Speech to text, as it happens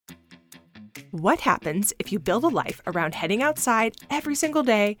What happens if you build a life around heading outside every single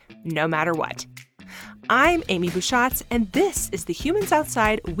day, no matter what? I'm Amy Bouchatz, and this is the Humans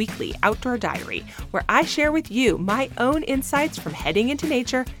Outside Weekly Outdoor Diary, where I share with you my own insights from heading into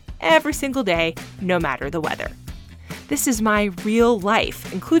nature every single day, no matter the weather. This is my real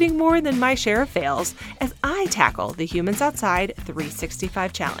life, including more than my share of fails, as I tackle the Humans Outside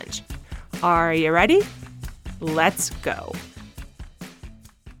 365 Challenge. Are you ready? Let's go.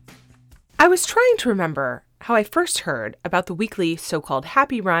 I was trying to remember how I first heard about the weekly so-called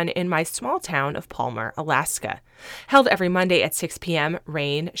Happy Run in my small town of Palmer, Alaska. Held every Monday at 6 p.m.,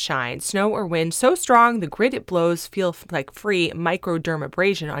 rain, shine, snow, or wind so strong the grit it blows feel like free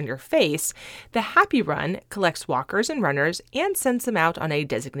microdermabrasion on your face, the Happy Run collects walkers and runners and sends them out on a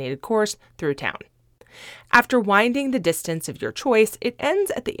designated course through town. After winding the distance of your choice, it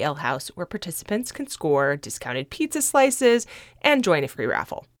ends at the ale house where participants can score discounted pizza slices and join a free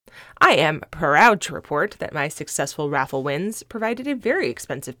raffle. I am proud to report that my successful raffle wins provided a very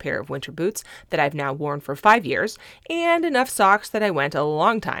expensive pair of winter boots that I've now worn for 5 years and enough socks that I went a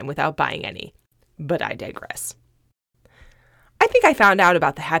long time without buying any. But I digress. I think I found out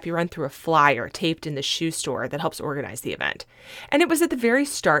about the Happy Run through a flyer taped in the shoe store that helps organize the event. And it was at the very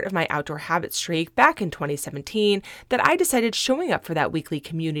start of my outdoor habit streak back in 2017 that I decided showing up for that weekly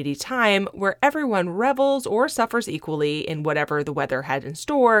community time where everyone revels or suffers equally in whatever the weather had in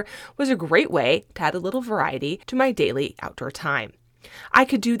store was a great way to add a little variety to my daily outdoor time. I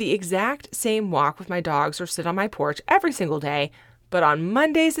could do the exact same walk with my dogs or sit on my porch every single day, but on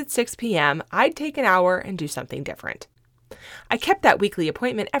Mondays at 6 p.m., I'd take an hour and do something different. I kept that weekly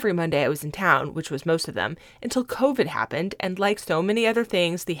appointment every Monday I was in town, which was most of them, until COVID happened, and like so many other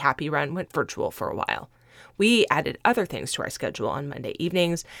things, the Happy Run went virtual for a while. We added other things to our schedule on Monday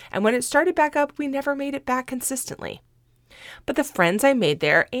evenings, and when it started back up, we never made it back consistently. But the friends I made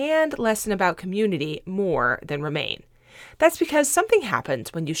there and lesson about community more than remain. That's because something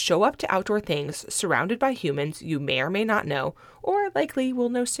happens when you show up to outdoor things surrounded by humans you may or may not know, or likely will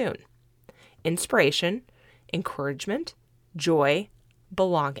know soon. Inspiration, encouragement, joy,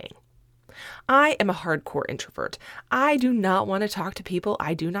 belonging. I am a hardcore introvert. I do not want to talk to people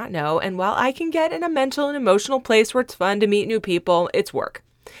I do not know, and while I can get in a mental and emotional place where it's fun to meet new people, it's work,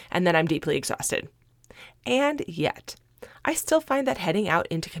 and then I'm deeply exhausted. And yet, I still find that heading out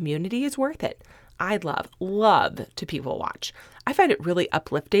into community is worth it. I love to people watch. I find it really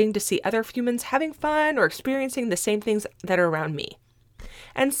uplifting to see other humans having fun or experiencing the same things that are around me.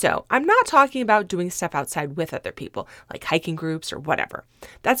 And so, I'm not talking about doing stuff outside with other people, like hiking groups or whatever.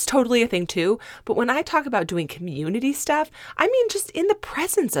 That's totally a thing too, but when I talk about doing community stuff, I mean just in the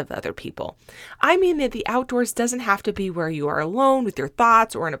presence of other people. I mean that the outdoors doesn't have to be where you are alone with your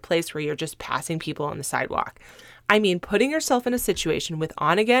thoughts or in a place where you're just passing people on the sidewalk. I mean putting yourself in a situation with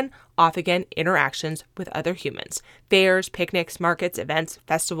on-again, off-again interactions with other humans, fairs, picnics, markets, events,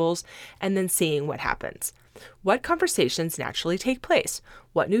 festivals, and then seeing what happens. What conversations naturally take place?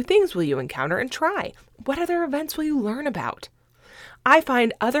 What new things will you encounter and try? What other events will you learn about? I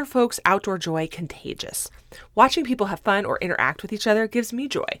find other folks' outdoor joy contagious. Watching people have fun or interact with each other gives me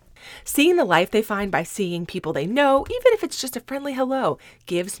joy. Seeing the life they find by seeing people they know, even if it's just a friendly hello,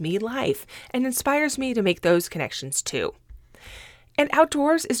 gives me life and inspires me to make those connections too. And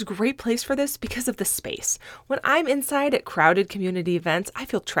outdoors is a great place for this because of the space. When I'm inside at crowded community events, I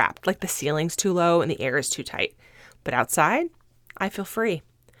feel trapped, like the ceiling's too low and the air is too tight. But outside, I feel free.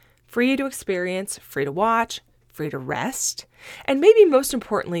 Free to experience, free to watch, free to rest, and maybe most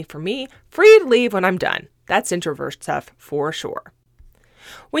importantly for me, free to leave when I'm done. That's introvert stuff for sure.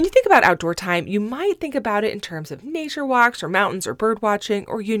 When you think about outdoor time, you might think about it in terms of nature walks or mountains or bird watching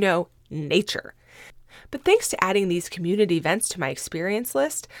or, nature. But thanks to adding these community events to my experience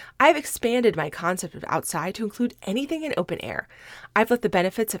list, I've expanded my concept of outside to include anything in open air. I've let the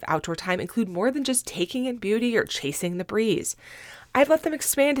benefits of outdoor time include more than just taking in beauty or chasing the breeze. I've let them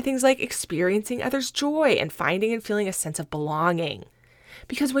expand to things like experiencing others' joy and finding and feeling a sense of belonging.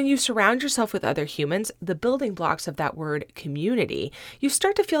 Because when you surround yourself with other humans, the building blocks of that word community, you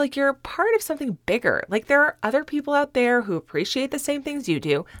start to feel like you're part of something bigger, like there are other people out there who appreciate the same things you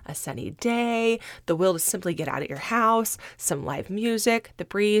do, a sunny day, the will to simply get out of your house, some live music, the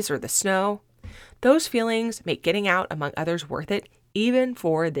breeze or the snow. Those feelings make getting out among others worth it, even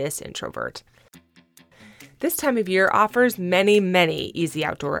for this introvert. This time of year offers many easy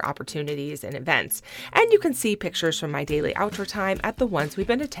outdoor opportunities and events, and you can see pictures from my daily outdoor time at the ones we've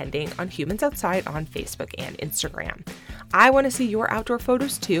been attending on Humans Outside on Facebook and Instagram. I want to see your outdoor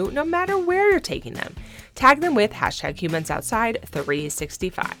photos too, no matter where you're taking them. Tag them with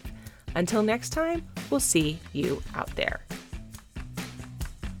 #HumansOutside365. Until next time, we'll see you out there.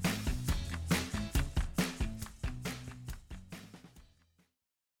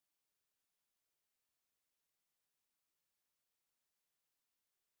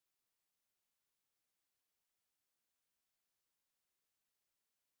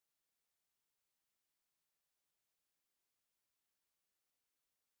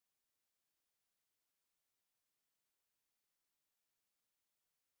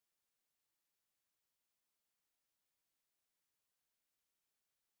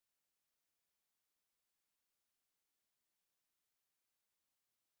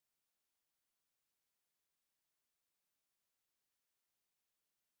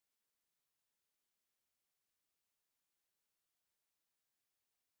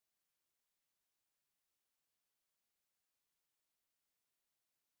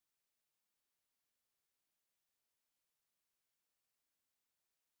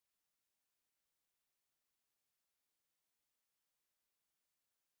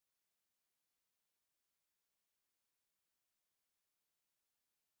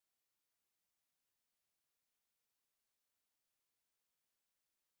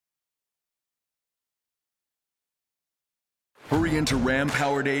 Hurry into Ram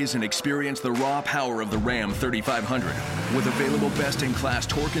Power Days and experience the raw power of the Ram 3500. With available best-in-class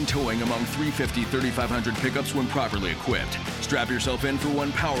torque and towing among 350 3500 pickups when properly equipped. Strap yourself in for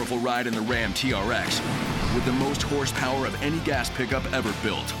one powerful ride in the Ram TRX with the most horsepower of any gas pickup ever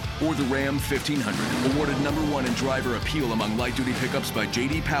built. Or the Ram 1500, awarded #1 in driver appeal among light-duty pickups by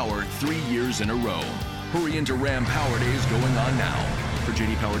J.D. Power 3 years in a row. Hurry into Ram Power Days going on now. For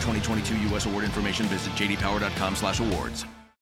J.D. Power 2022 U.S. award information, visit jdpower.com/awards.